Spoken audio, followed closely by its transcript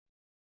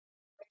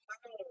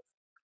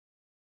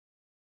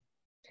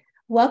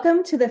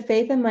Welcome to the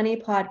Faith and Money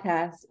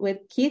podcast with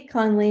Keith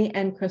Conley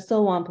and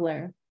Crystal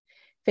Wampler.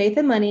 Faith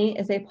and Money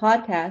is a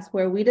podcast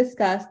where we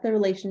discuss the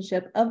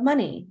relationship of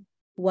money,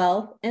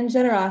 wealth, and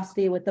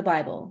generosity with the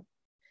Bible.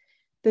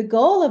 The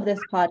goal of this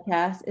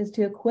podcast is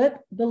to equip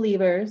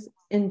believers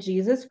in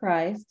Jesus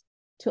Christ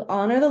to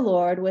honor the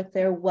Lord with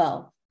their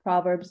wealth,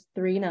 Proverbs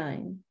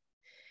 3:9.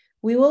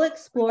 We will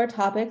explore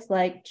topics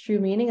like true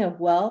meaning of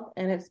wealth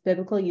and its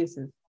biblical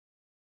uses.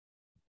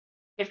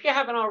 If you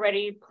haven't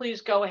already,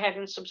 please go ahead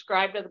and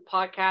subscribe to the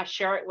podcast,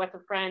 share it with a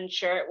friend,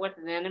 share it with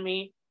an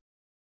enemy.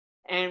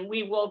 And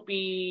we will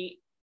be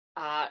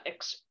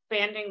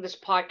expanding this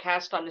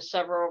podcast onto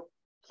several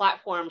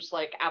platforms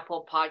like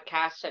Apple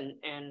Podcasts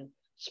and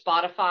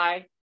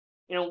Spotify.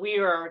 We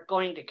are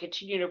going to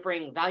continue to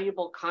bring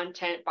valuable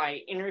content by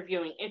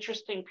interviewing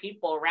interesting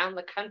people around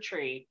the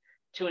country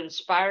to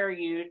inspire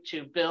you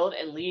to build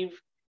and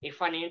leave a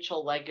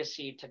financial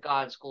legacy to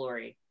God's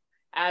glory.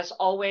 As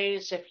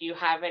always, if you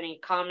have any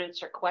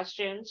comments or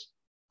questions,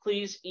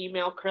 please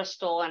email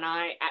Crystal and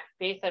I at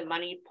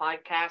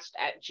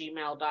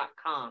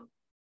faithandmoneypodcast@gmail.com.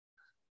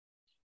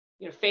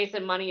 Faith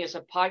and Money is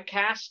a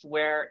podcast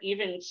where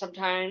even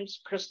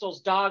sometimes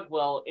Crystal's dog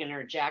will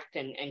interject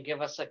and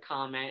give us a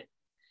comment.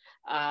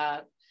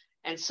 And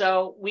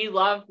so we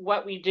love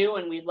what we do,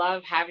 and we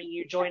love having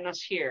you join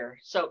us here.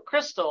 So,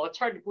 Crystal, it's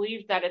hard to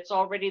believe that it's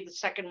already the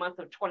second month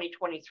of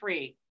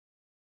 2023.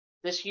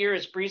 This year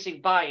is breezing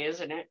by,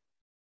 isn't it?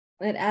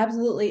 It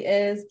absolutely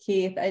is,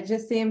 Keith. It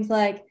just seems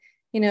like,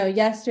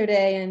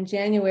 yesterday in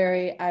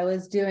January, I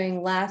was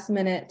doing last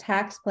minute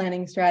tax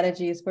planning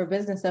strategies for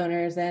business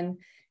owners. And,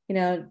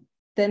 then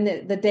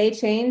the day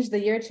changed, the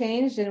year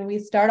changed, and we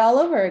start all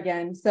over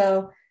again.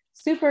 So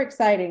super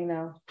exciting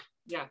though.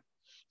 Yeah.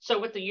 So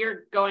with the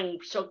year going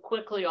so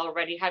quickly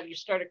already, have you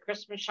started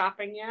Christmas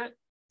shopping yet?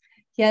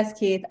 Yes,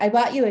 Keith. I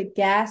bought you a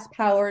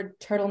gas-powered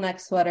turtleneck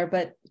sweater,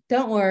 but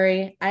don't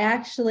worry. I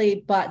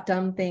actually bought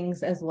dumb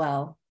things as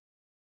well.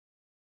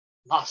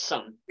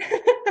 Awesome.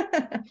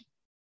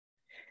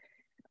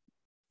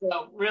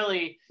 So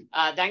really,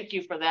 thank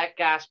you for that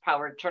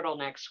gas-powered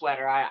turtleneck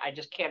sweater. I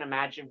just can't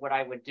imagine what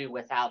I would do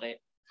without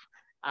it.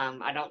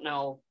 I don't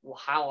know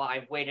how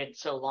I've waited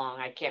so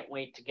long. I can't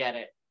wait to get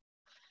it.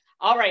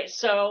 All right.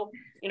 So,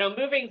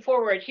 moving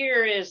forward,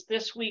 here is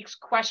this week's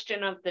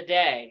question of the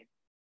day.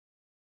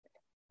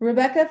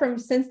 Rebecca from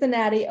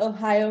Cincinnati,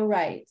 Ohio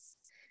writes,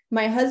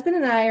 my husband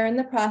and I are in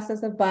the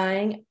process of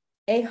buying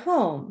a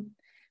home.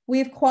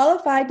 We've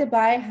qualified to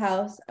buy a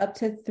house up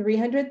to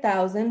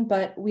 $300,000,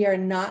 but we are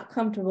not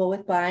comfortable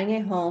with buying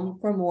a home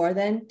for more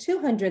than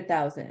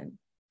 $200,000.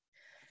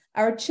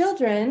 Our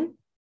children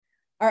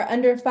are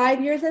under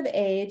 5 years of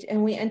age,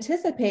 and we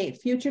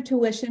anticipate future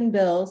tuition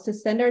bills to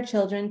send our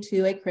children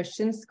to a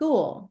Christian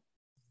school.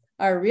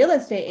 Our real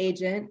estate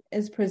agent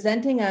is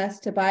presenting us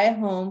to buy a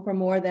home for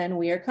more than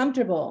we are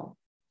comfortable.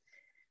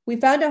 We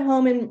found a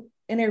home in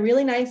a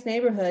really nice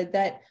neighborhood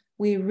that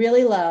we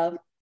really love,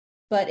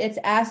 but its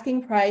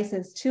asking price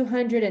is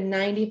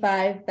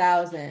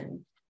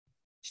 $295,000.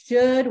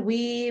 Should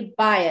we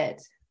buy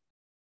it?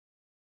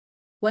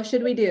 What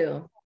should we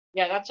do?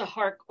 Yeah, that's a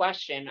hard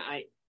question.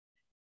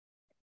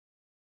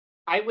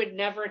 I would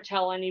never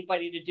tell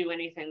anybody to do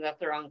anything that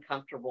they're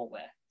uncomfortable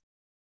with.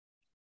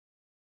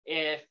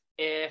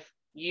 If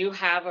you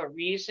have a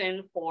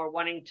reason for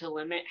wanting to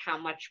limit how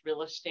much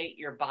real estate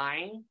you're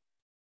buying,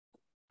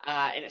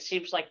 and it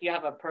seems like you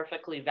have a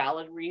perfectly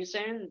valid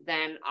reason,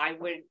 then I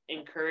would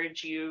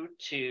encourage you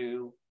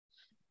to,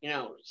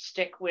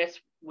 stick with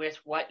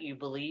what you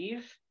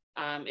believe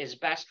is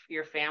best for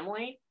your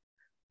family.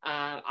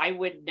 I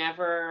would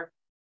never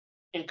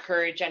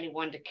encourage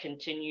anyone to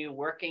continue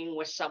working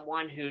with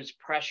someone who's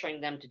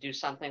pressuring them to do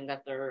something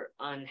that they're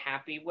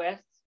unhappy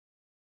with.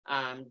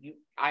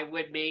 I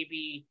would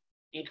maybe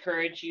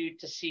encourage you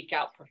to seek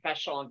out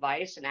professional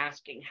advice and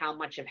asking how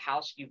much of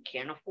house you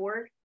can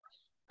afford.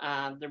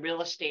 The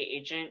real estate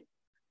agent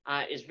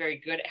is very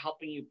good at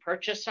helping you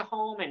purchase a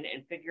home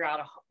and figure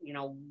out,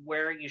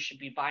 where you should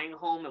be buying a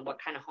home and what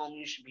kind of home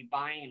you should be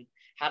buying and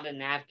how to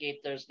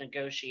navigate those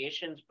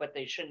negotiations, but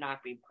they should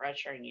not be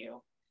pressuring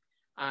you.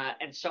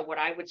 And so what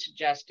I would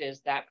suggest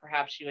is that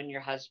perhaps you and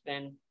your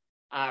husband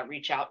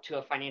reach out to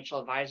a financial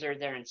advisor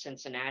there in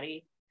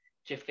Cincinnati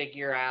to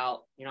figure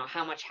out,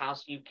 how much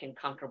house you can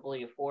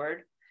comfortably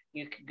afford.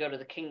 You could go to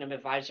the Kingdom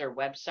Advisor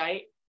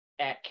website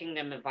at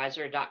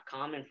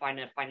kingdomadvisor.com and find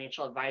a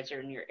financial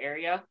advisor in your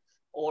area.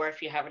 Or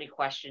if you have any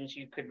questions,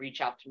 you could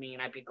reach out to me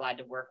and I'd be glad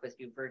to work with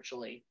you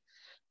virtually.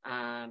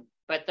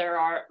 But there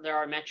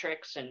are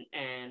metrics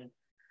and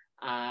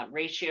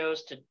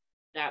ratios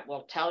that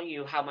will tell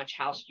you how much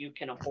house you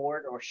can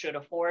afford or should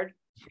afford.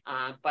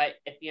 But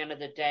at the end of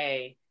the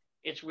day,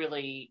 it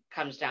really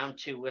comes down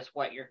to with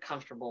what you're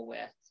comfortable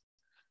with.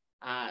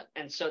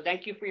 And so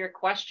thank you for your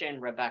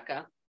question,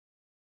 Rebecca.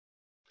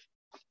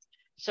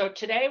 So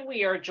today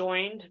we are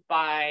joined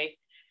by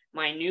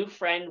my new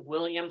friend,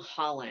 William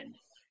Holland.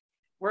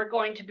 We're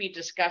going to be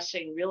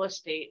discussing real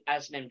estate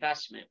as an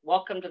investment.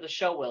 Welcome to the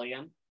show,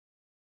 William.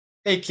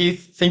 Hey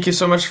Keith, thank you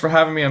so much for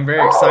having me. I'm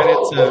very excited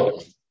to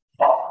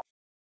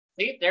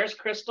See, there's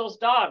Crystal's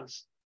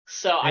dogs.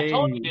 So I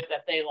told you Hey.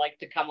 that they like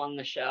to come on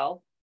the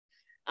show.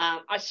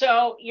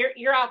 So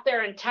you're out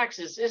there in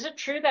Texas. Is it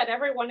true that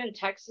everyone in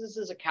Texas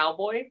is a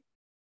cowboy?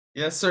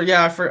 Yes, sir.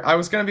 Yeah, I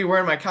was gonna be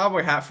wearing my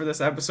cowboy hat for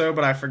this episode,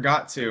 but I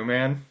forgot to,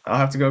 man. I'll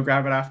have to go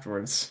grab it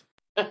afterwards.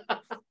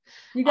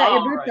 You got your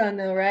All boots right. on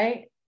though,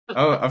 right?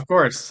 Oh, of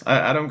course.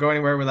 I don't go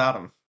anywhere without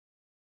them.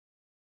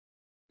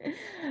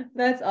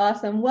 That's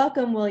awesome.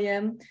 Welcome,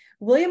 William.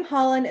 William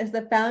Holland is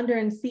the founder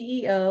and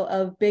CEO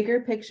of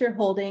Bigger Picture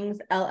Holdings,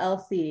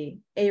 LLC,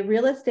 a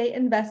real estate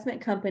investment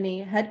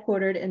company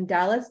headquartered in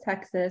Dallas,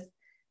 Texas,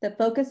 that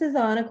focuses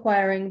on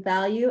acquiring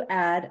value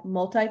add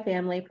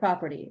multifamily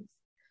properties.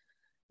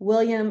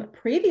 William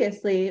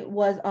previously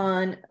was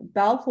on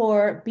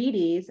Balfour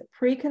Beatty's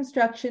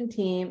pre-construction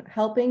team,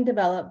 helping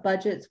develop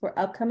budgets for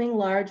upcoming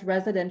large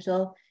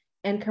residential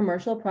and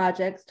commercial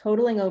projects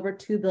totaling over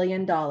 $2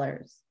 billion.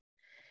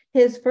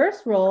 His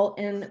first role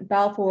in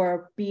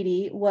Balfour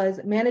Beatty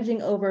was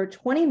managing over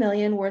 20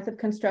 million worth of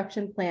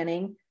construction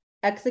planning,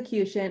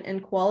 execution,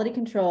 and quality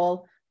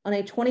control on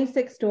a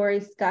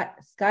 26-story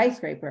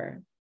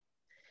skyscraper.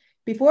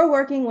 Before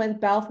working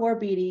with Balfour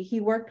Beatty, he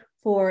worked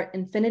for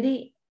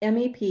Infinity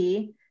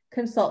MEP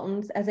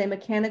Consultants as a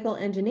mechanical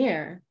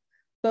engineer,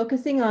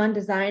 focusing on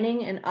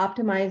designing and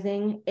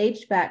optimizing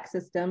HVAC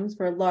systems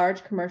for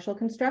large commercial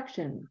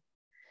construction.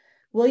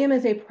 William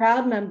is a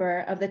proud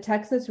member of the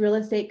Texas Real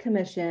Estate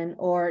Commission,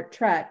 or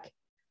TREC,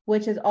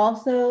 which is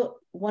also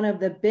one of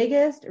the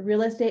biggest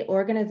real estate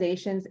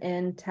organizations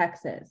in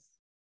Texas.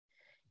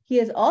 He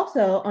is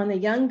also on the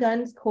Young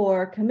Guns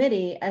Corps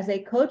committee as a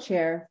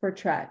co-chair for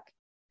TREC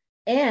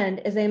and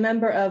is a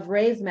member of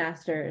Raise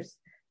Masters,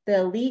 the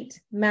elite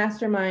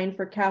mastermind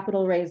for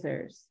capital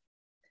raisers.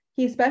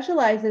 He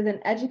specializes in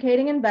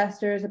educating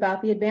investors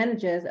about the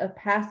advantages of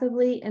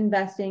passively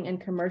investing in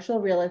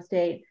commercial real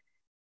estate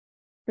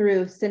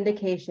through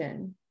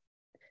syndication.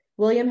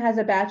 William has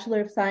a Bachelor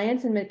of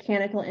Science in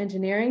Mechanical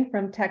Engineering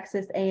from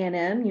Texas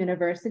A&M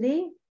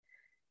University.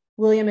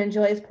 William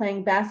enjoys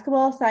playing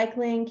basketball,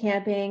 cycling,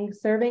 camping,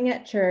 serving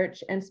at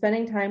church, and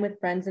spending time with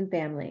friends and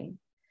family.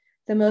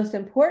 The most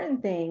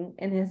important thing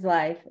in his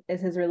life is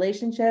his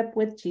relationship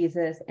with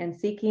Jesus and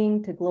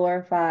seeking to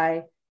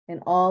glorify in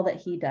all that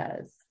he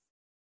does.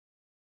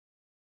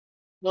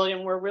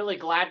 William, we're really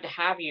glad to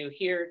have you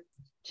here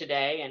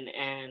today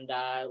and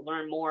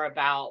learn more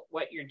about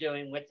what you're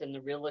doing within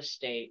the real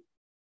estate.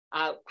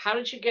 How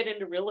did you get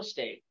into real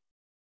estate?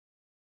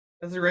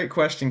 That's a great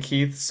question,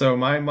 Keith. So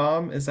my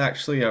mom is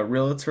actually a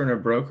realtor and a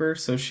broker,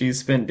 so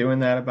she's been doing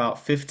that about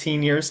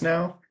 15 years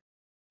now.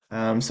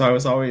 So I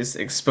was always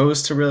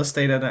exposed to real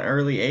estate at an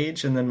early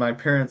age, and then my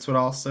parents would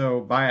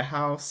also buy a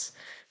house.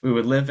 We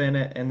would live in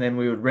it, and then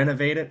we would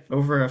renovate it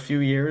over a few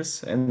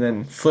years, and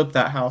then flip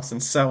that house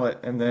and sell it,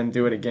 and then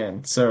do it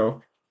again.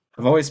 So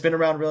I've always been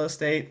around real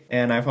estate,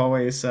 and I've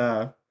always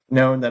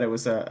known that it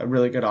was a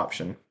really good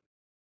option.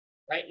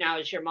 Right now,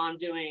 is your mom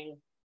doing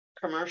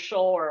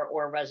commercial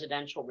or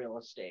residential real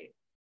estate?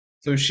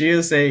 So she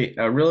is a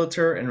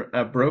realtor and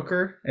a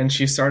broker, and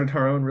she started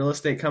her own real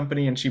estate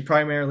company, and she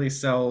primarily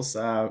sells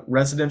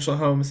residential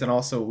homes and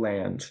also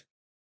land.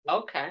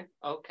 Okay,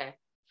 okay.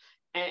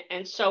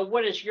 And so,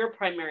 what is your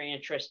primary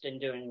interest in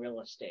doing real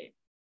estate?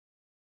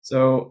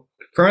 So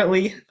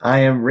currently, I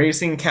am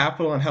raising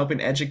capital and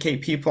helping educate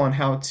people on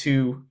how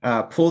to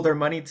pull their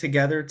money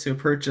together to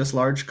purchase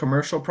large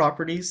commercial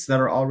properties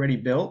that are already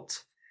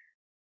built.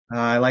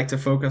 I like to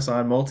focus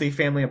on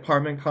multifamily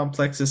apartment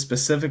complexes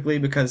specifically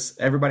because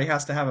everybody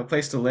has to have a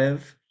place to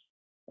live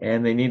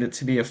and they need it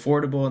to be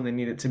affordable and they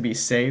need it to be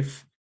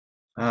safe.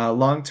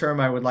 Long term,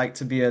 I would like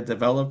to be a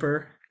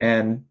developer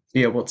and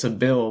be able to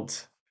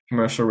build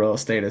commercial real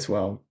estate as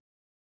well.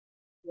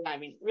 Yeah, I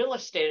mean, real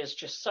estate is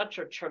just such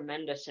a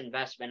tremendous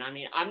investment. I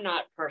mean, I'm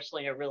not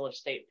personally a real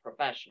estate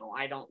professional.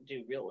 I don't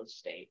do real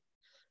estate.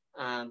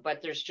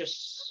 But there's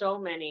just so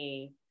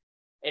many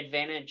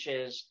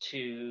advantages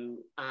to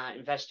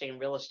investing in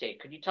real estate.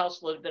 Could you tell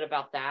us a little bit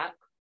about that?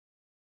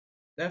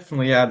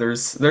 Definitely, yeah.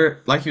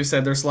 Like you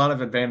said, there's a lot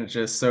of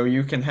advantages. So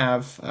you can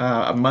have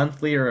a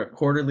monthly or a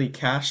quarterly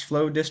cash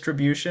flow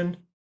distribution.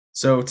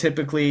 So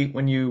typically,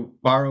 when you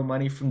borrow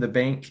money from the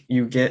bank,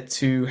 you get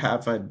to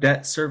have a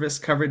debt service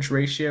coverage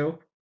ratio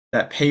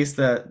that pays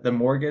the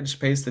mortgage,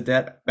 pays the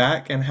debt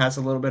back, and has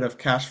a little bit of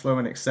cash flow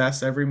in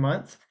excess every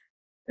month.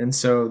 And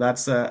so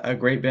that's a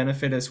great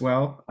benefit as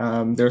well.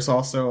 There's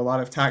also a lot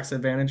of tax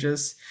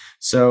advantages.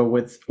 So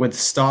with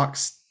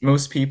stocks,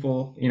 most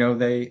people,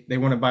 they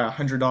want to buy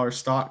 $100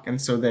 stock, and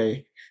so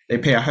they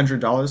pay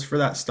 $100 for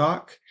that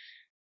stock.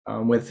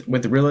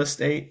 With real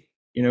estate,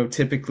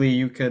 typically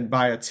you could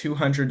buy a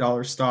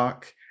 $200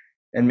 stock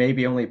and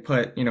maybe only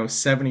put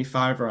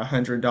 75 or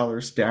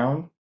 $100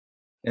 down.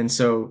 And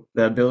so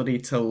the ability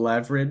to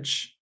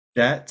leverage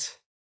debt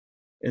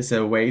is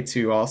a way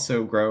to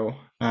also grow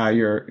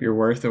your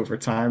worth over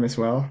time as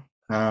well.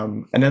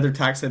 Another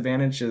tax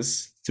advantage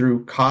is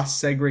through cost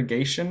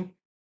segregation,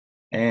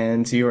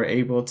 and you are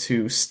able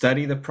to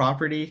study the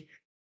property,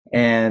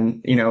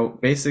 and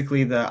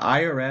basically the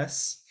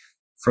IRS,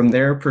 from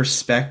their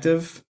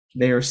perspective,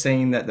 they are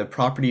saying that the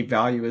property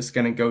value is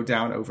going to go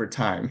down over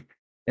time.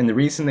 And the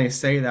reason they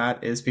say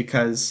that is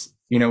because,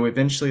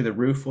 eventually the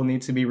roof will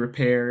need to be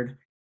repaired,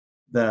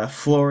 the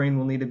flooring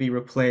will need to be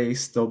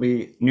replaced, there'll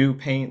be new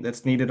paint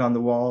that's needed on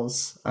the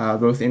walls,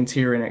 both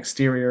interior and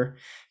exterior.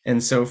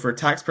 And so for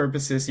tax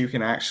purposes, you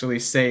can actually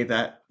say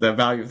that the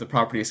value of the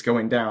property is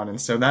going down.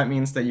 And so that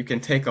means that you can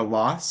take a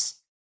loss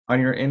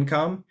on your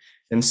income.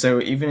 And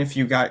so even if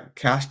you got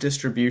cash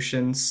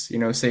distributions, say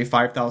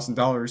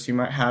 $5,000, you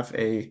might have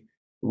a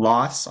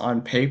loss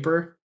on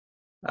paper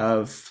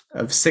of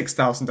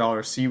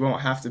 $6,000. So you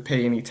won't have to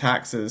pay any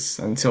taxes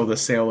until the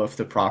sale of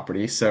the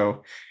property.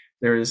 So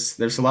there's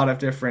a lot of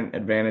different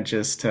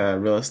advantages to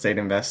real estate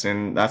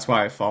investing. That's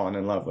why I've fallen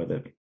in love with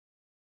it.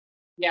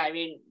 Yeah, I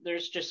mean,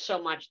 there's just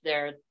so much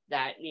there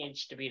that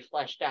needs to be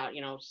fleshed out.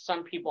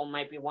 Some people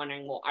might be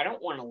wondering, well, I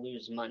don't want to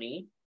lose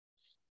money.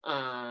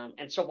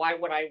 And so why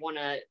would I want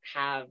to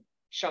have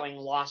showing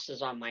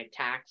losses on my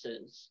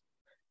taxes?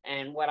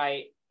 And what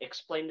I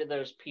explain to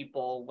those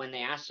people when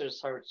they ask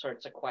those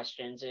sorts of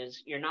questions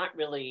is you're not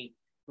really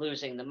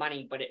losing the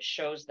money, but it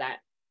shows that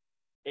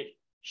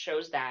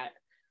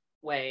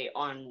way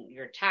on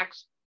your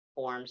tax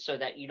form so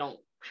that you don't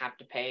have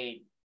to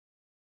pay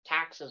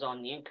taxes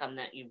on the income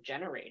that you've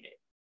generated.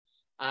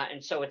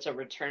 And so it's a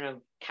return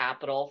of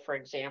capital, for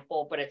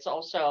example, but it's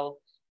also,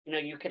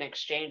 you can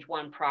exchange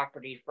one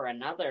property for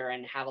another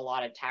and have a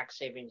lot of tax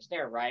savings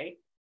there, right?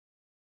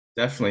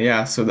 Definitely,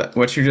 yeah. So that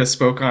what you just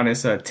spoke on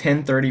is a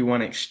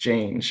 1031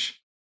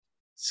 exchange.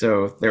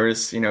 So there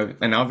is,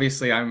 and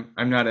obviously I'm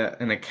not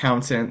an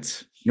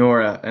accountant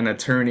nor an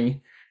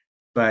attorney,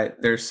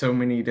 but there's so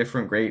many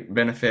different great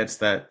benefits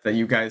that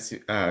you guys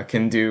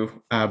can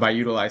do by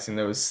utilizing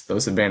those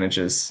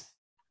advantages.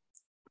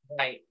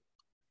 Right.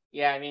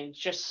 Yeah, I mean,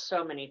 just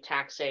so many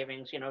tax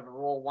savings, to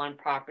roll one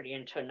property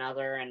into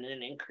another and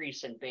an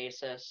increase in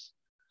basis.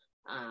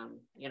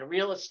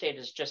 Real estate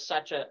is just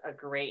such a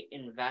great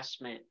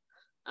investment.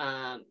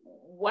 Um,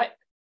 what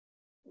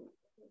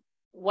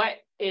what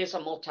is a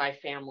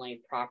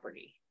multifamily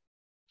property?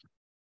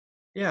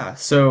 Yeah,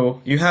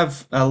 so you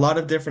have a lot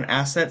of different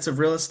assets of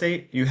real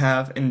estate. You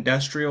have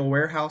industrial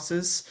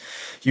warehouses,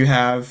 you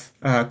have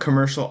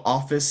commercial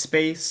office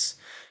space,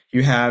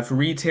 you have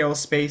retail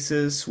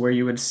spaces where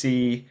you would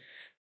see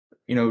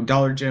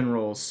Dollar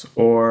Generals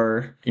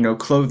or,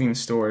 clothing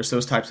stores,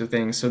 those types of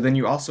things. So then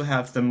you also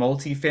have the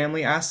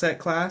multifamily asset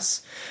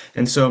class.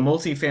 And so a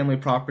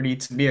multifamily property,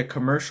 to be a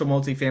commercial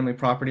multifamily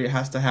property, it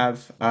has to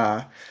have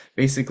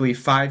basically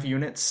 5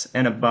 units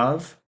and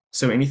above.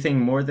 So anything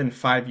more than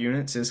 5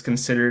 units is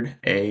considered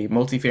a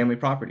multifamily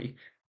property.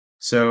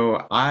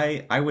 So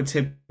I would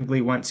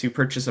typically want to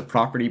purchase a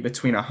property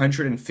between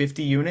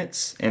 150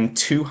 units and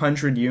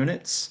 200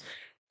 units.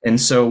 And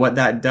so what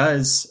that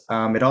does,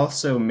 it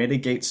also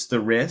mitigates the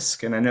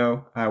risk. And I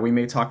know we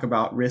may talk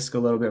about risk a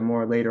little bit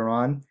more later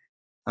on.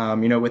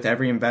 With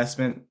every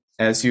investment,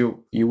 as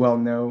you well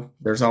know,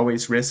 there's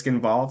always risk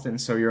involved, and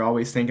so you're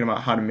always thinking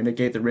about how to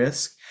mitigate the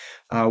risk.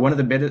 One of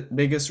the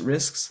biggest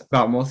risks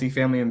about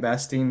multifamily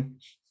investing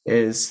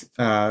is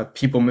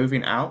people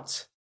moving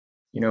out.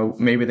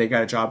 Maybe they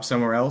got a job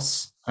somewhere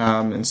else.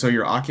 And so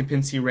your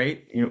occupancy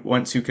rate, you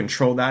want to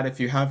control that.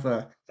 If you have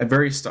a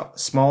very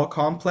small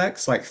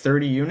complex, like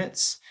 30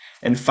 units,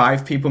 and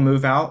 5 people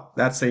move out,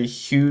 that's a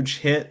huge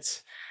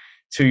hit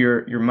to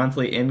your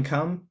monthly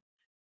income.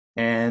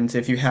 And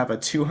if you have a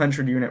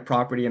 200 unit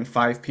property and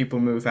 5 people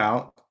move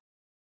out,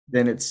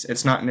 then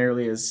it's not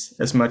nearly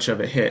as much of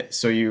a hit.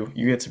 So you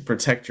get to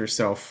protect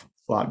yourself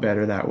a lot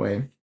better that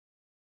way.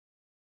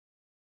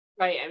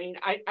 Right. I mean,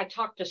 I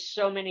talk to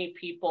so many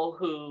people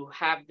who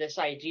have this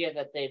idea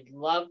that they'd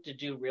love to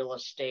do real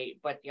estate,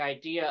 but the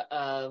idea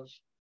of,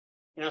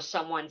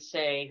 someone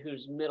say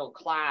who's middle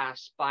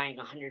class buying a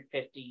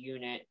 150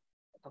 unit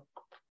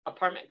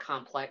apartment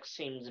complex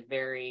seems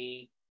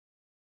very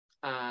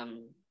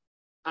um,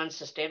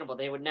 unsustainable.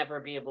 They would never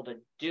be able to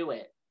do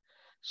it.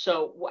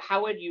 So,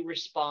 how would you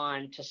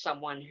respond to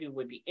someone who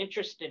would be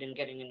interested in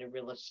getting into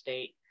real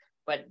estate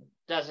but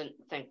doesn't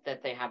think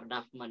that they have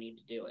enough money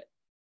to do it?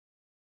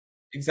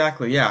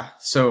 Exactly, yeah.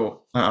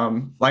 So,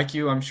 like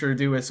you, I'm sure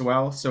do as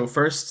well. So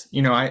first,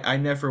 I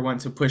never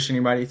want to push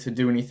anybody to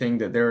do anything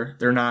that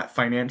they're not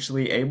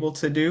financially able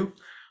to do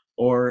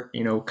or,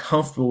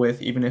 comfortable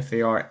with, even if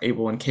they are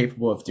able and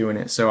capable of doing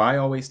it. So I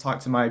always talk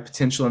to my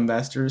potential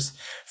investors.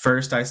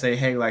 First, I say,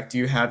 hey, like, do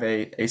you have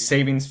a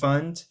savings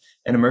fund,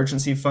 an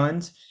emergency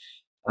fund?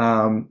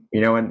 And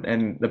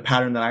the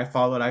pattern that I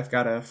followed, I've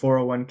got a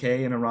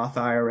 401k and a Roth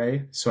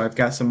IRA. So I've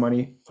got some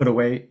money put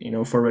away,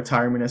 for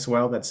retirement as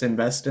well that's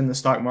invested in the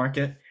stock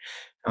market.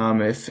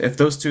 If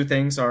those two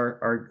things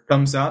are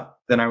thumbs up,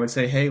 then I would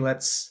say, hey,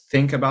 let's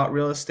think about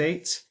real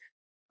estate.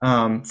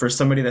 For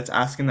somebody that's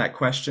asking that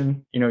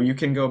question, you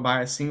can go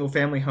buy a single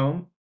family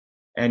home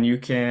and you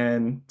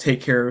can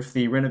take care of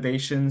the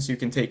renovations, you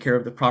can take care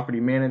of the property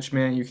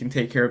management, you can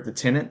take care of the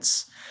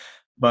tenants,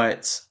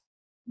 but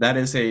that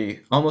is a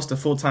almost a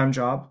full-time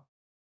job.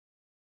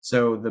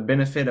 So the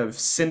benefit of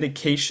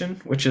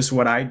syndication, which is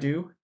what I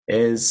do,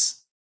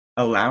 is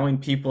allowing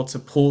people to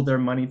pool their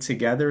money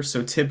together.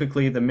 So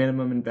typically the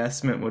minimum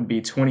investment would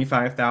be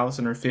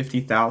 25,000 or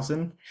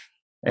 50,000.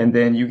 And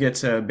then you get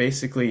to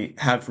basically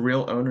have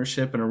real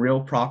ownership in a real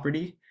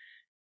property.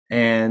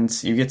 And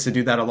you get to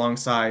do that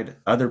alongside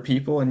other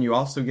people. And you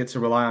also get to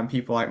rely on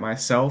people like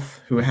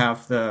myself who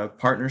have the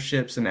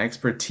partnerships and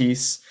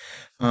expertise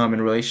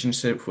in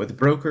relationship with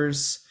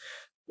brokers,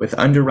 with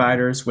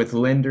underwriters, with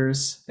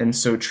lenders. And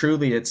so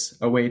truly it's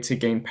a way to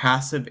gain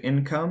passive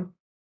income.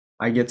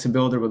 I get to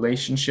build a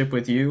relationship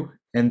with you,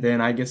 and then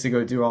I get to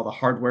go do all the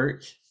hard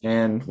work,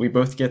 and we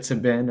both get to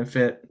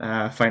benefit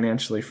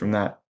financially from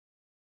that.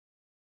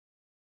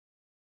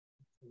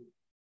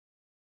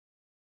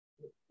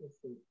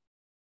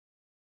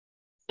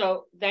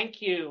 So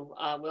thank you,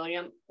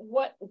 William.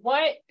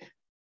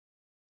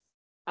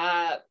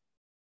 Uh,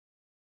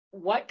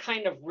 what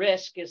kind of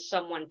risk is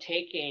someone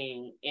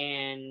taking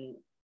in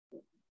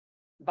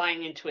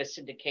buying into a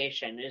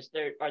syndication?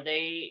 Are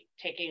they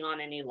taking on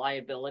any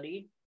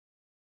liability?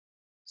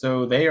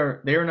 So they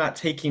are not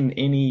taking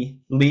any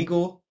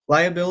legal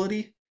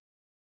liability.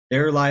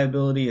 Their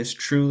liability is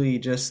truly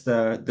just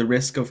the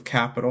risk of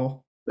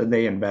capital that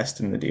they invest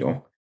in the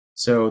deal.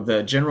 So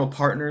the general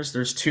partners,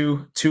 there's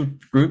two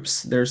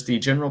groups. There's the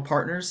general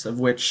partners, of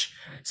which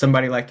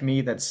somebody like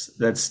me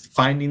that's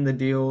finding the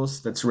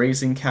deals, that's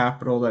raising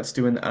capital, that's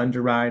doing the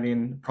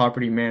underwriting,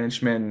 property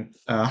management,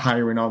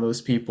 hiring all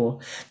those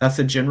people. That's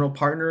the general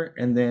partner,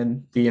 and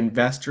then the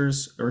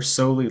investors are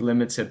solely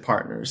limited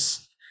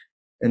partners.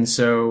 And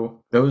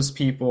so those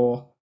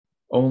people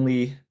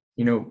only,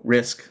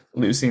 risk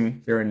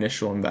losing their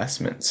initial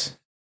investments.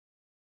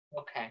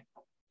 Okay.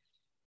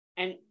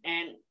 And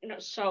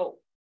so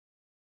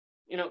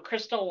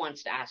Crystal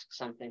wants to ask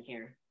something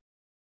here.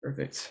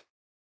 Perfect.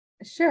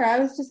 Sure. I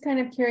was just kind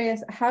of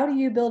curious, how do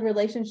you build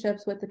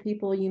relationships with the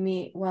people you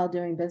meet while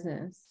doing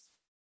business?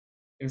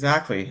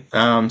 Exactly.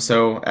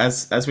 So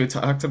as we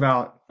talked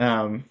about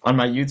on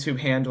my YouTube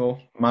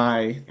handle,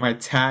 my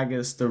tag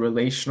is the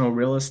relational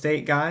real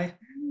estate guy.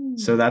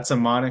 So Hmm. that's a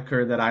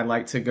moniker that I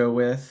like to go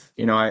with.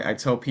 I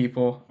tell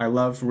people I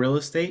love real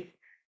estate.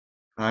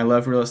 I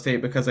love real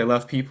estate because I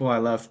love people. I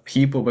love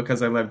people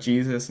because I love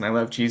Jesus, and I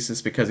love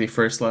Jesus because he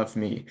first loved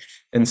me.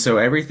 And so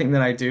everything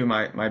that I do,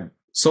 my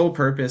sole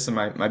purpose and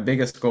my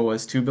biggest goal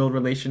is to build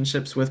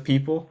relationships with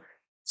people.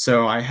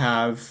 So I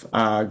have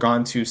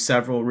gone to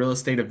several real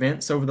estate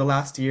events over the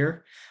last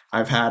year.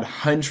 I've had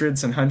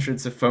hundreds and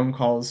hundreds of phone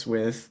calls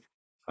with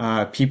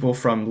people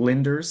from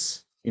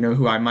lenders,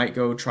 who I might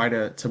go try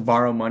to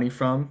borrow money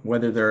from,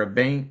 whether they're a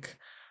bank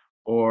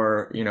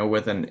or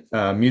with an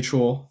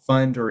mutual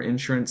fund or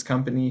insurance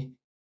company.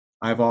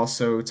 I've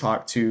also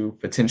talked to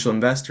potential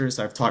investors.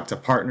 I've talked to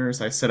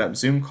partners. I set up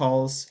Zoom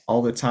calls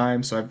all the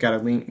time. So I've got a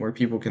link where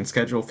people can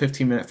schedule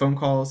 15-minute phone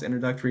calls,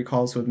 introductory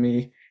calls with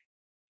me.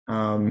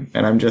 And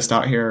I'm just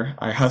out here.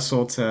 I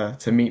hustle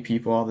to meet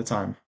people all the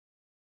time.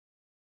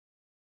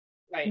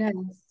 Right. Nice.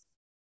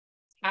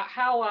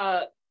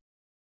 How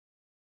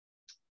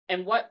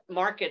and what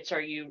markets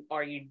are you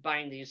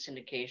buying these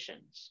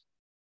syndications?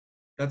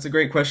 That's a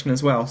great question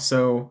as well.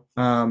 So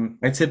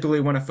I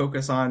typically want to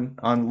focus on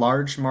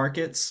large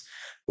markets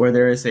where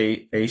there is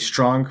a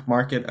strong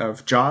market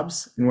of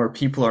jobs and where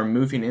people are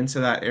moving into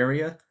that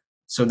area.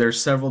 So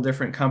there's several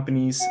different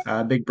companies,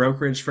 big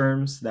brokerage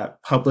firms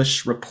that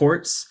publish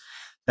reports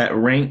that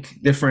rank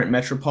different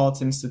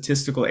metropolitan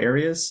statistical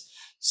areas.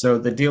 So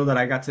the deal that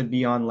I got to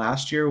be on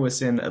last year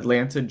was in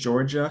Atlanta,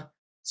 Georgia.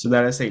 So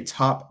that is a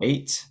top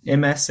 8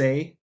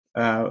 MSA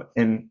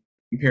in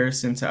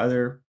comparison to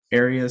other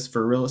areas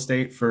for real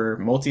estate for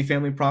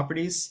multifamily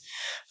properties.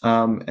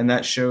 And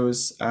that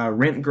shows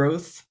rent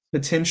growth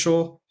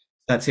potential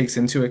that takes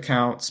into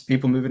account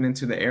people moving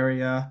into the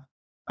area,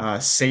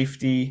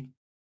 safety.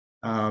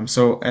 And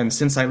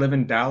since I live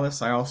in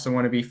Dallas, I also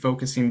want to be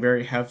focusing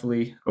very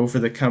heavily over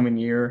the coming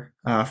year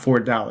for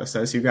Dallas.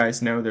 As you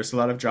guys know, there's a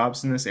lot of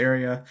jobs in this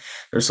area.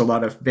 There's a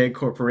lot of big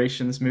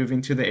corporations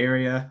moving to the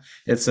area.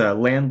 It's a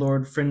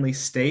landlord-friendly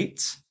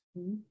state,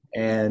 Mhm.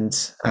 and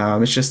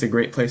it's just a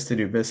great place to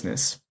do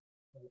business.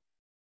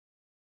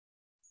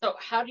 So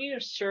how do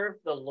you serve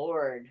the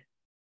Lord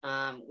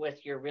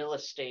with your real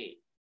estate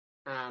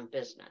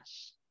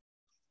business?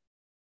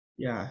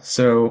 Yeah,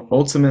 so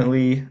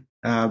ultimately,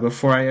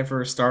 before I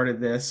ever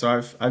started this,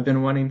 so I've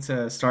been wanting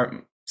to start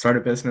a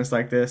business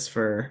like this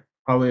for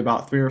probably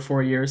about 3 or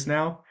 4 years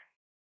now.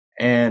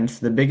 And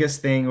the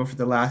biggest thing over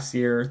the last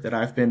year that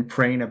I've been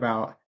praying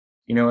about,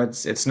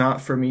 it's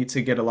not for me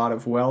to get a lot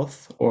of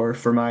wealth or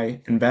for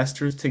my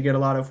investors to get a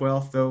lot of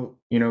wealth, though,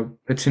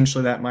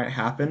 potentially that might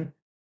happen.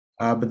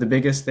 But the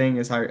biggest thing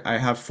is I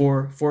have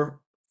four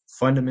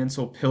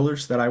fundamental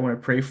pillars that I want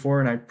to pray for,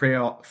 and I pray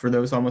for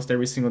those almost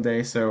every single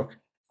day. So,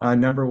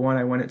 number one,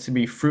 I want it to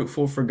be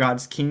fruitful for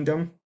God's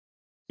kingdom,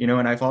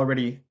 and I've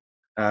already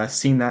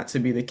seen that to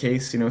be the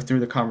case, through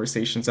the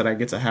conversations that I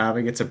get to have.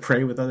 I get to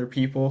pray with other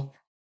people.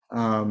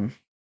 Um,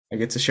 I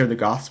get to share the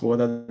gospel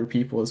with other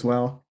people as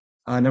well.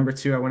 Number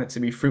two, I want it to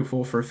be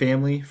fruitful for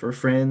family, for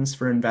friends,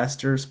 for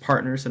investors,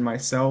 partners, and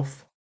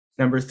myself.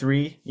 Number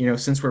three,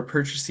 since we're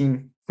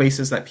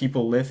places that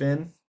people live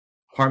in,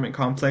 apartment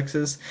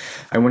complexes.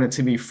 I want it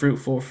to be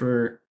fruitful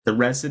for the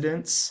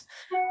residents,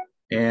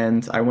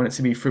 and I want it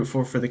to be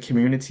fruitful for the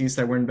communities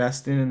that we're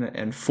investing in.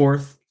 And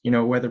fourth,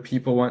 whether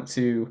people want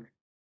to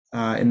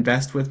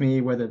invest with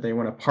me, whether they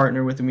want to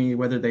partner with me,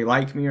 whether they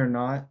like me or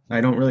not.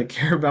 I don't really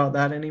care about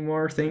that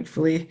anymore,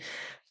 thankfully.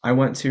 I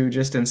want to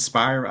just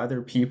inspire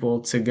other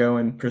people to go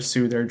and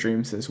pursue their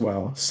dreams as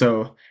well.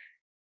 So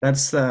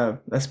that's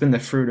been the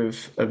fruit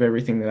of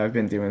everything that I've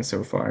been doing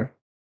so far.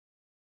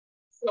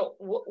 So,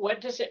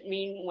 what does it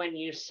mean when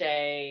you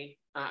say,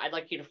 I'd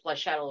like you to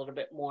flesh out a little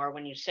bit more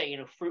when you say,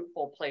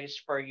 fruitful place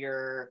for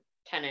your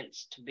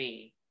tenants to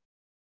be?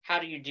 How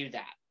do you do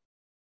that?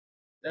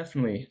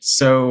 Definitely.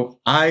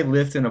 So I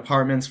lived in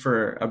apartments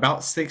for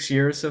about 6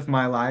 years of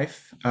my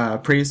life.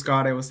 Praise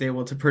God, I was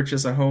able to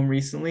purchase a home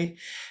recently,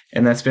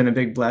 and that's been a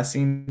big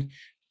blessing.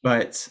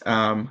 But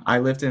I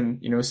lived in,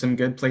 some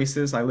good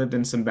places. I lived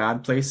in some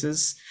bad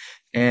places.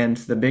 And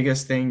the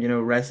biggest thing,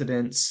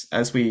 residents,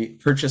 as we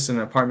purchase an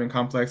apartment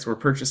complex, we're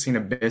purchasing a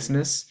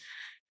business.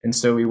 And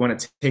so we want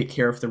to take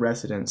care of the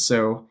residents.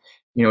 So,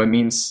 it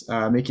means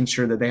making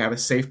sure that they have a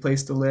safe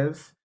place to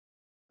live,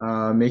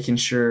 making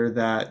sure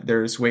that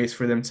there's ways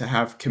for them to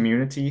have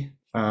community.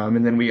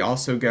 And then we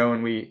also go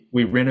and we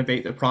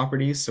renovate the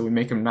properties, so we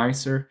make them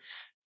nicer.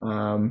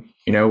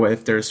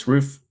 If there's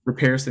roof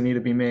repairs that need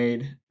to be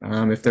made,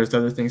 if there's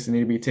other things that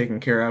need to be taken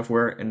care of,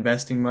 we're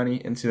investing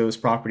money into those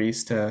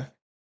properties to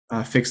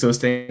fix those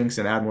things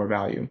and add more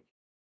value.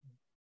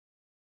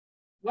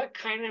 What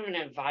kind of an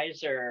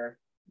advisor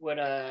would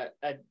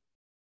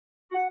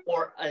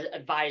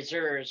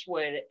advisors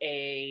would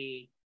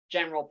a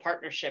general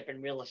partnership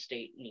in real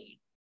estate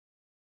need?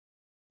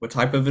 What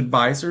type of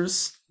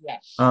advisors?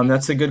 Yes.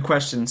 That's a good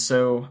question.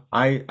 So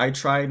I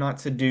try not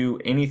to do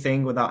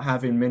anything without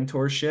having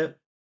mentorship.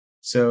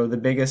 So the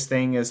biggest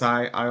thing is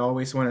I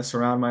always want to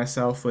surround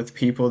myself with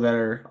people that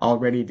are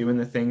already doing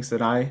the things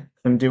that I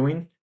am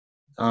doing.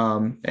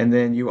 And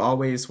then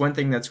one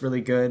thing that's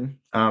really good,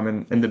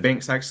 and the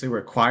banks actually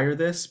require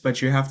this,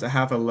 but you have to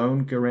have a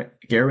loan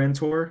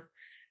guarantor.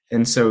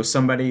 And so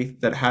somebody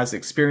that has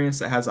experience,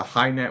 that has a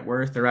high net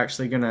worth, they're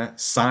actually going to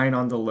sign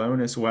on the loan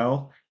as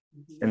well.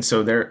 And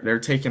so they're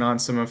taking on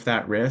some of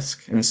that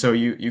risk. And so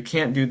you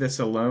can't do this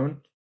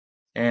alone.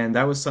 And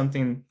that was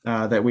something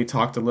that we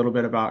talked a little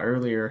bit about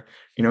earlier.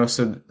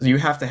 So you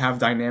have to have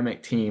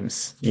dynamic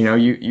teams.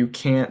 You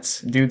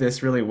can't do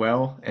this really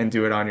well and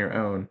do it on your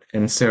own.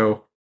 And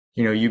so,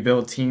 you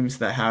build teams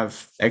that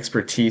have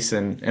expertise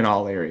in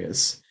all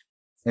areas.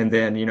 And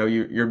then,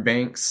 your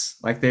banks,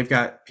 like they've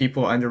got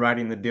people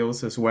underwriting the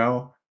deals as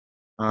well.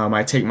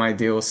 I take my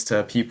deals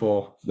to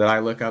people that I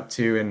look up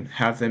to and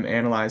have them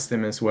analyze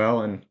them as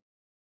well. And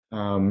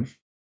um,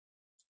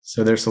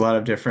 so there's a lot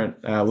of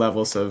different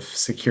levels of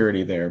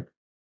security there.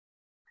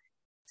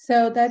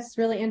 So that's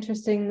really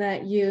interesting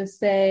that you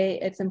say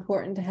it's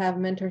important to have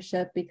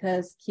mentorship,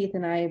 because Keith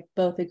and I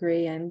both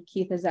agree, and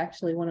Keith is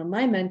actually one of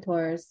my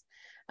mentors.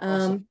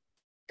 Awesome.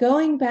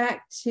 Going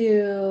back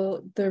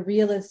to the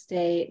real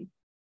estate,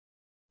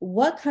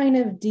 what kind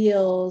of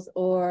deals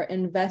or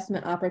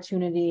investment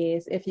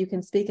opportunities, if you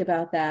can speak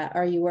about that,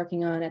 are you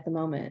working on at the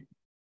moment?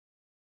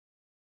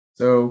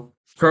 So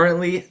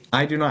currently,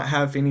 I do not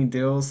have any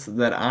deals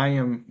that I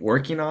am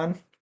working on,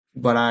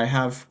 but I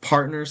have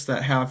partners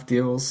that have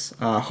deals.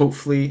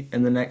 Hopefully,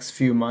 in the next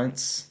few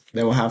months,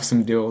 they will have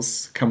some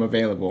deals come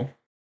available.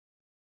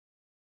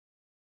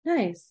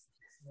 Nice.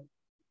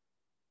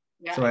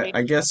 Yeah, So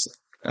I guess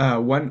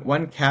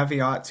one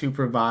caveat to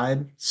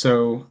provide.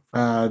 So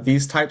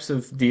these types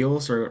of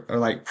deals are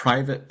like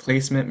private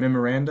placement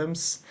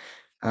memorandums,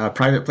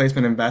 private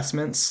placement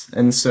investments,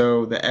 and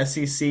so the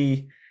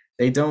SEC,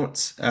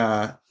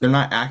 they're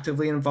not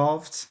actively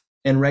involved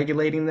in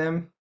regulating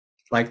them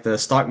like the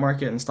stock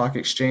market and stock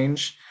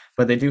exchange,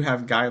 but they do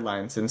have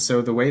guidelines. And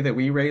so the way that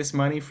we raise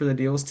money for the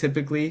deals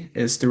typically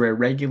is through a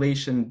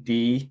Regulation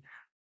D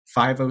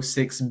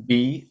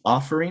 506B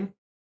offering.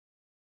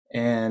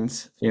 And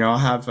I'll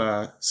have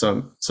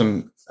some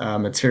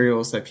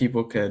materials that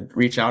people could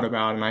reach out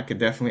about, and I could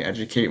definitely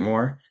educate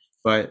more.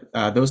 But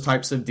those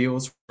types of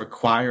deals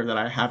require that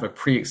I have a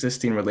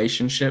pre-existing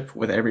relationship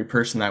with every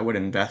person that would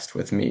invest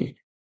with me.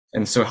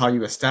 And so how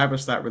you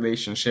establish that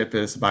relationship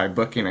is by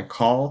booking a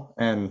call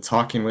and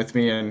talking with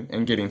me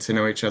and getting to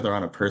know each other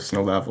on a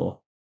personal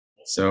level.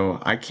 So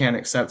I can't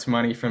accept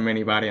money from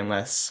anybody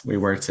unless we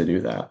were to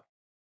do that.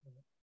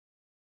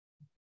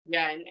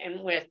 yeah,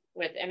 and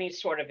with any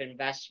sort of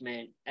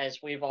investment, as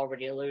we've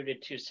already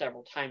alluded to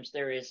several times,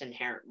 there is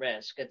inherent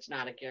risk. It's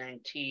not a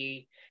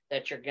guarantee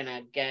that you're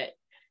gonna get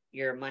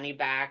your money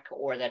back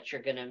or that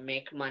you're gonna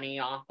make money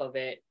off of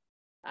it.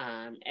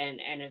 And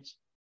it's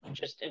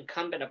just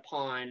incumbent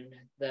upon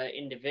the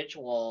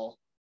individual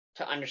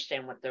to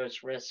understand what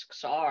those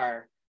risks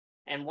are.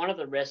 And one of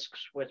the risks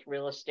with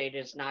real estate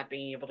is not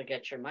being able to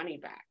get your money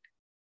back.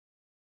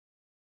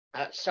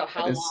 So That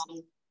how is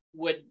long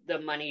would the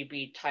money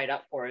be tied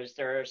up for? Is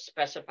there a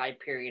specified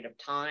period of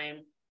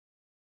time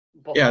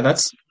Yeah, before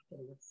that's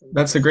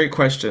That's a great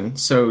question.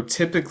 So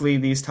typically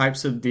these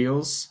types of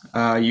deals,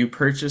 you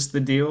purchase the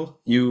deal,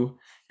 you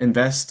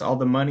invest all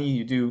the money,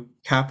 you do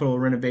capital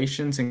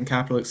renovations and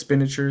capital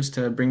expenditures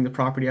to bring the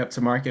property up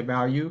to market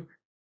value.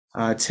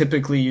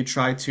 Typically, you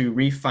try to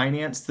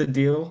refinance the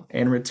deal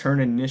and return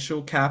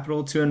initial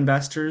capital to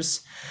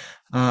investors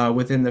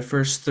within the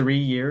first 3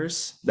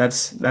 years.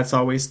 That's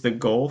always the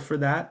goal for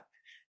that.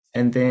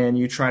 And then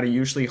you try to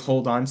usually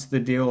hold on to the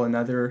deal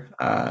another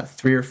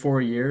 3 or 4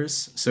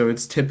 years. So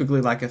it's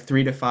typically like a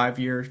 3 to 5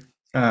 year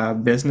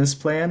business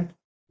plan.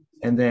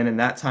 And then in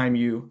that time,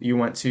 you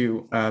want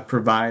to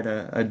provide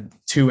a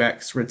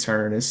 2x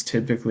return is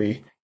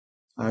typically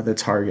the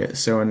target.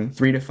 So in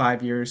 3 to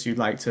 5 years, you'd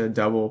like to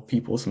double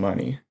people's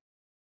money.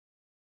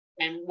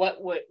 And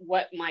what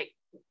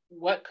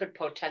could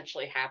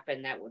potentially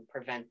happen that would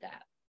prevent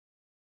that?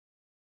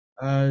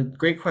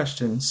 Great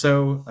question.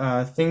 So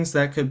things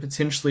that could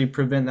potentially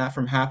prevent that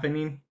from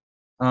happening,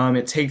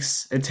 it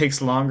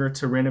takes longer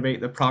to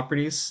renovate the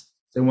properties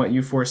than what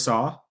you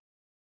foresaw.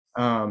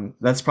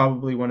 That's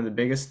probably one of the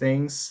biggest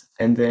things.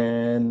 And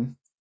then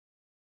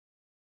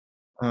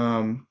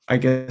I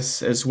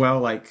guess as well,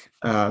 like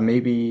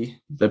maybe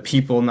the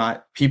people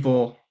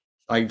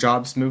like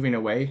jobs moving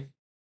away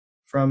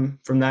from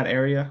that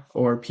area,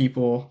 or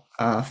people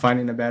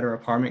finding a better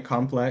apartment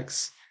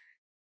complex.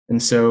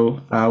 And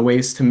so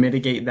ways to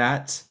mitigate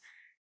that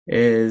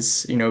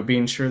is,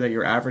 being sure that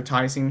you're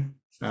advertising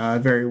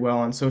very well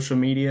on social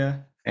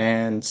media,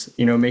 and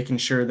making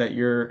sure that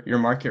your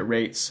market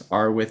rates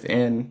are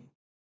within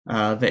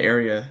the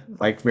area,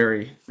 like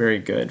very very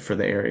good for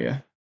the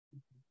area.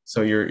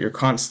 So you're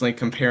constantly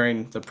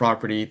comparing the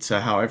property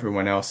to how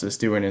everyone else is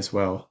doing as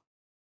well,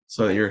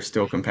 so that you're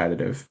still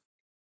competitive.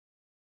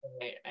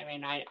 Right. I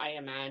mean, I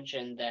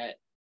imagine that,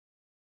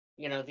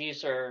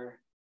 these are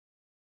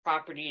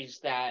properties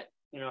that,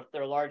 if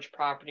they're large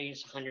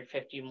properties,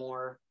 150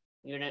 more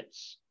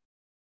units,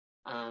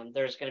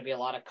 there's going to be a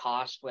lot of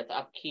cost with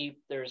upkeep.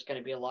 There's going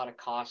to be a lot of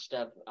cost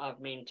of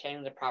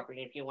maintaining the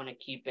property if you want to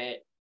keep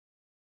it,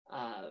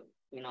 uh,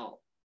 you know,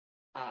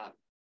 uh,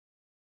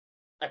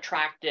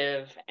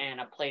 attractive and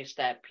a place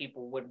that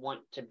people would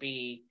want to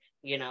be.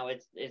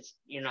 It's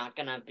you're not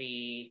going to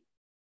be.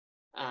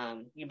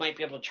 You might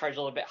be able to charge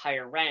a little bit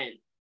higher rent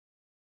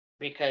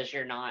because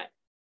you're not,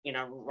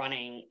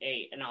 running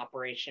an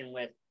operation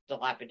with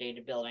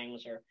dilapidated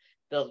buildings or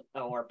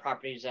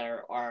properties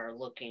that are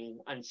looking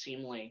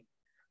unseemly.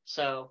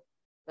 So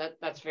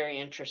that's very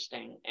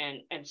interesting.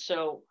 And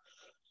so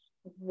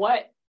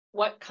what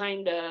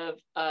kind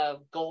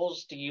of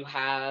goals do you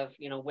have,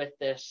 with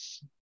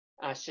this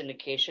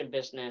syndication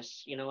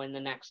business, in the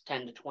next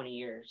 10 to 20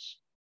 years?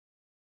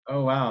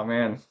 Oh wow,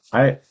 man.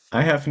 I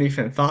haven't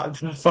even thought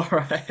that far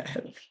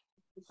ahead.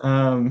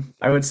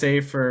 I would say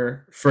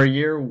for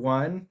year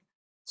one,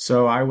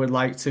 so I would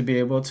like to be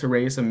able to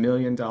raise $1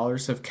 million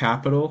of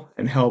capital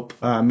and help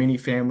many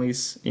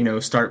families,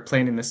 start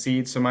planting the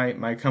seed. So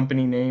my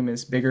company name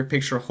is Bigger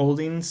Picture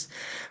Holdings.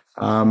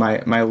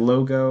 My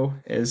logo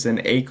is an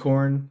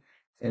acorn,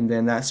 and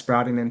then that's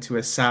sprouting into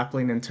a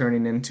sapling and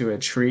turning into a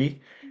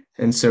tree.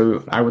 And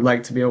so I would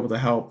like to be able to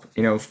help,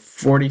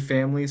 40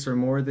 families or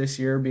more this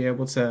year be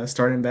able to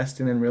start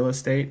investing in real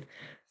estate.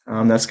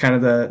 That's kind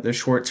of the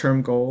short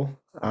term goal.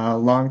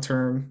 Long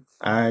term,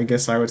 I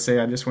guess I would say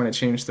I just want to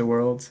change the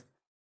world.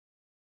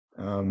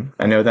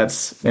 I know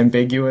that's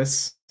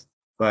ambiguous,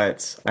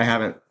 but I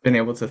haven't been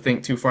able to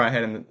think too far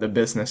ahead in the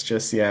business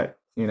just yet.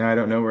 I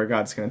don't know where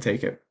God's going to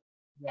take it.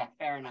 Yeah,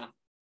 fair enough.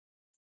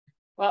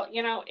 Well,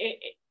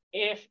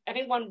 if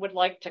anyone would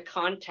like to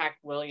contact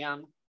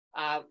William,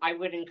 I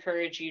would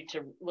encourage you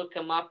to look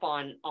him up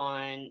on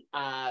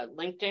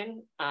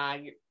LinkedIn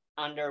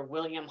under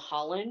William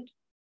Holland.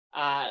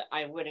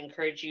 I would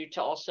encourage you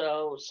to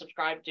also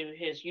subscribe to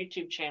his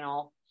YouTube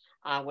channel,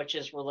 which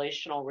is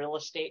Relational Real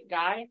Estate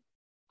Guy.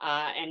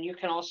 And you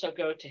can also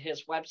go to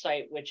his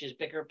website, which is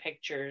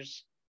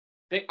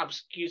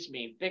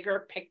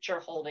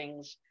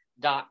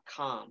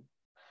biggerpictureholdings.com.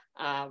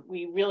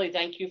 We really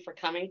thank you for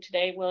coming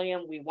today,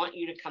 William. We want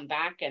you to come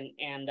back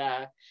and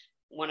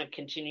want to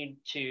continue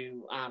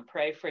to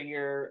pray for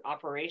your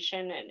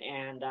operation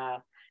and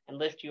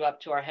lift you up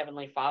to our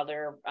Heavenly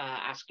Father,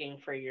 asking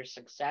for your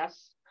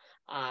success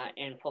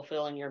and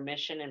fulfilling your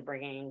mission and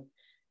bringing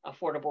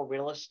affordable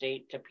real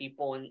estate to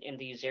people in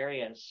these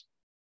areas,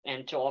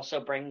 and to also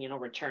bring,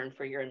 return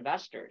for your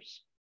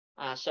investors.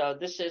 So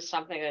this is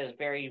something that is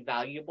very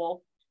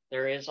valuable.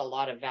 There is a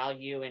lot of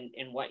value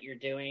in what you're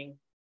doing.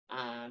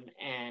 And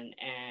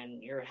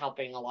you're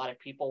helping a lot of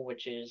people,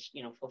 which is,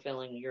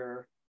 fulfilling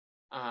your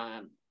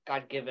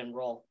God-given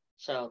role.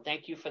 So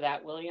thank you for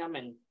that, William.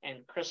 And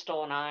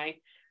Crystal and I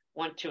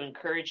want to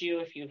encourage you,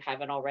 if you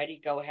haven't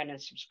already, go ahead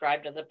and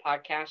subscribe to the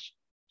podcast,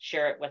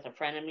 share it with a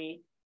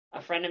frenemy,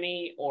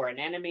 or an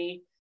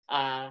enemy.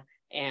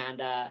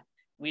 And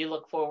we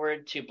look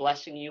forward to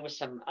blessing you with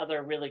some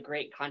other really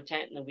great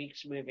content in the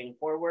weeks moving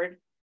forward.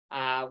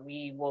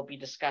 We will be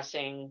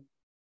discussing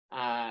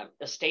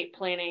estate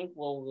planning.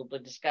 We'll be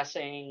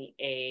discussing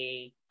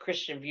a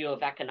Christian view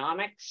of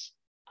economics,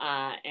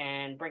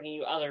 and bringing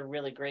you other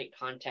really great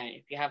content.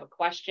 If you have a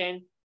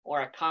question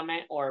or a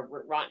comment or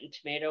rotten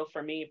tomato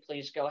for me,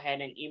 please go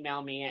ahead and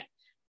email me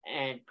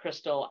and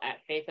Crystal at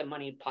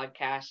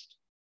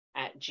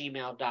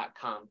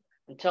faithandmoneypodcast@gmail.com.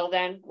 Until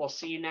then, we'll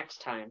see you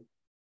next time.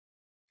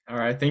 All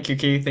right. Thank you,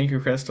 Keith. Thank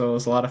you, Crystal. It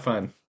was a lot of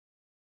fun.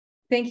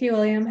 Thank you,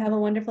 William. Have a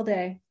wonderful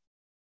day.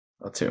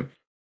 You too.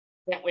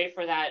 Can't wait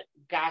for that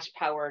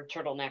gas-powered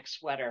turtleneck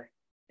sweater.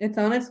 It's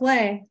on its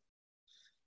way.